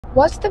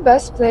What's the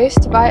best place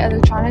to buy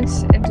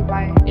electronics in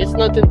Dubai? It's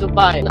not in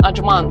Dubai, in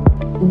Ajman.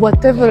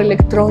 Whatever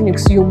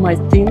electronics you might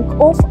think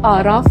of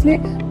are roughly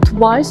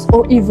twice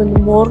or even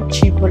more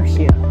cheaper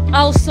here.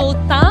 Al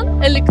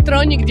Sultan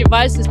Electronic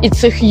Devices.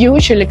 It's a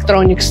huge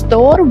electronic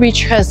store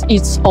which has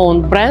its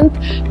own brand,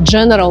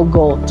 General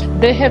Gold.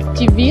 They have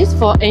TVs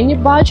for any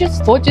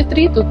budgets,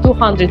 43 to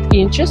 200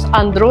 inches,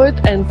 Android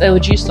and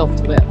LG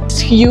software. This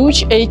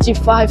huge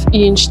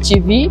 85-inch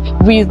TV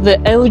with the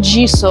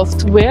LG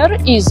software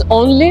is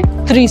only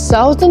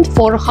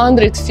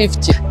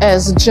 3,450.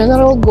 As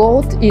General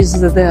Gold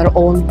is their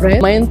own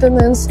brand,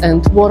 maintenance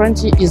and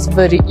warranty is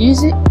very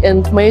easy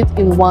and made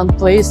in one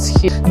place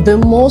here. The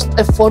most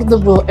affordable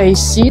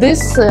AC,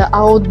 this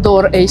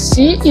outdoor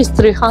AC is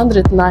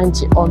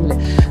 390 only.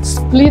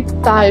 Split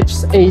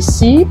types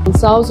AC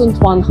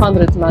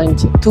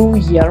 1,190,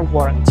 2-year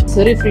warranty.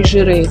 The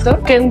refrigerator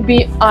can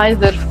be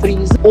either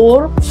freezer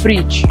or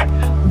fridge.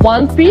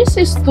 One piece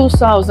is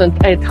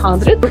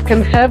 2,800. You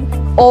can have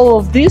all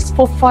of this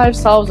for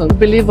 5,000.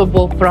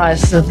 Unbelievable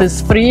price.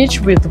 This fridge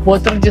with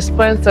water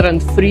dispenser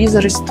and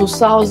freezer is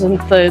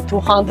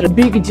 2,200.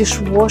 Big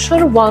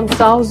dishwasher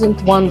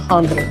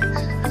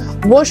 1,100.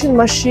 Washing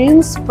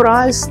machines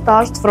price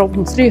starts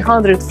from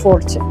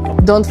 340.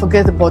 Don't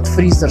forget about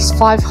freezers,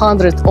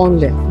 500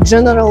 only.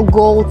 General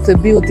Gold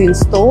built-in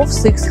stove,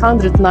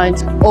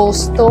 690. All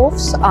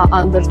stoves are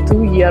under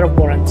 2-year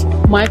warranty.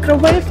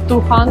 Microwave,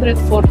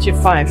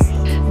 245.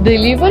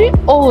 Delivery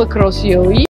all across UAE.